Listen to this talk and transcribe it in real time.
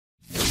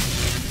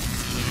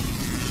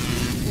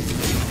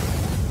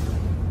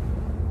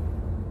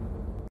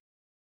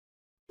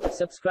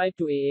Subscribe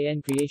to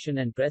AAN Creation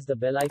and press the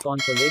bell icon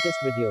for latest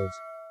videos.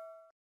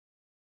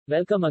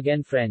 Welcome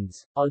again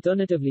friends.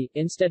 Alternatively,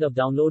 instead of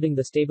downloading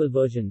the stable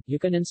version, you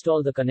can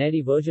install the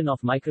Canary version of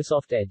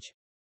Microsoft Edge.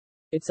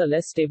 It's a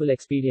less stable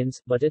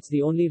experience, but it's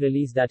the only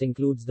release that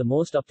includes the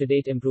most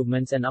up-to-date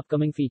improvements and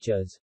upcoming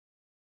features.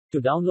 To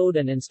download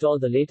and install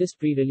the latest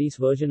pre-release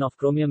version of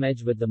Chromium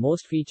Edge with the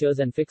most features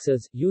and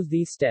fixes, use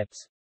these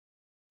steps.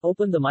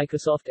 Open the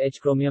Microsoft Edge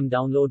Chromium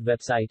download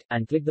website,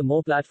 and click the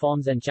More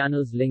Platforms and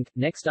Channels link.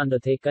 Next, under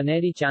the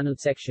Canary Channel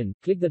section,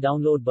 click the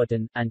Download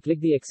button, and click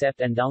the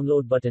Accept and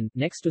Download button,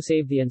 next to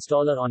save the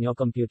installer on your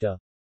computer.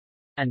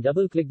 And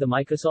double-click the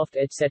Microsoft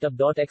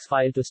EdgeSetup.exe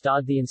file to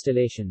start the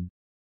installation.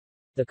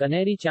 The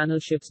Canary Channel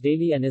ships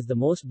daily and is the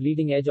most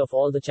bleeding edge of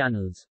all the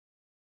channels.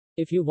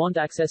 If you want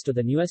access to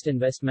the newest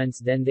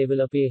investments, then they will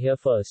appear here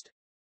first.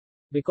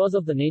 Because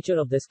of the nature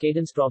of this,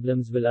 cadence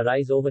problems will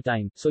arise over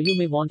time, so you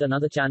may want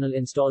another channel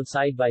installed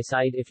side by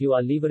side if you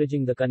are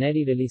leveraging the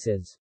Canary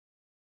releases.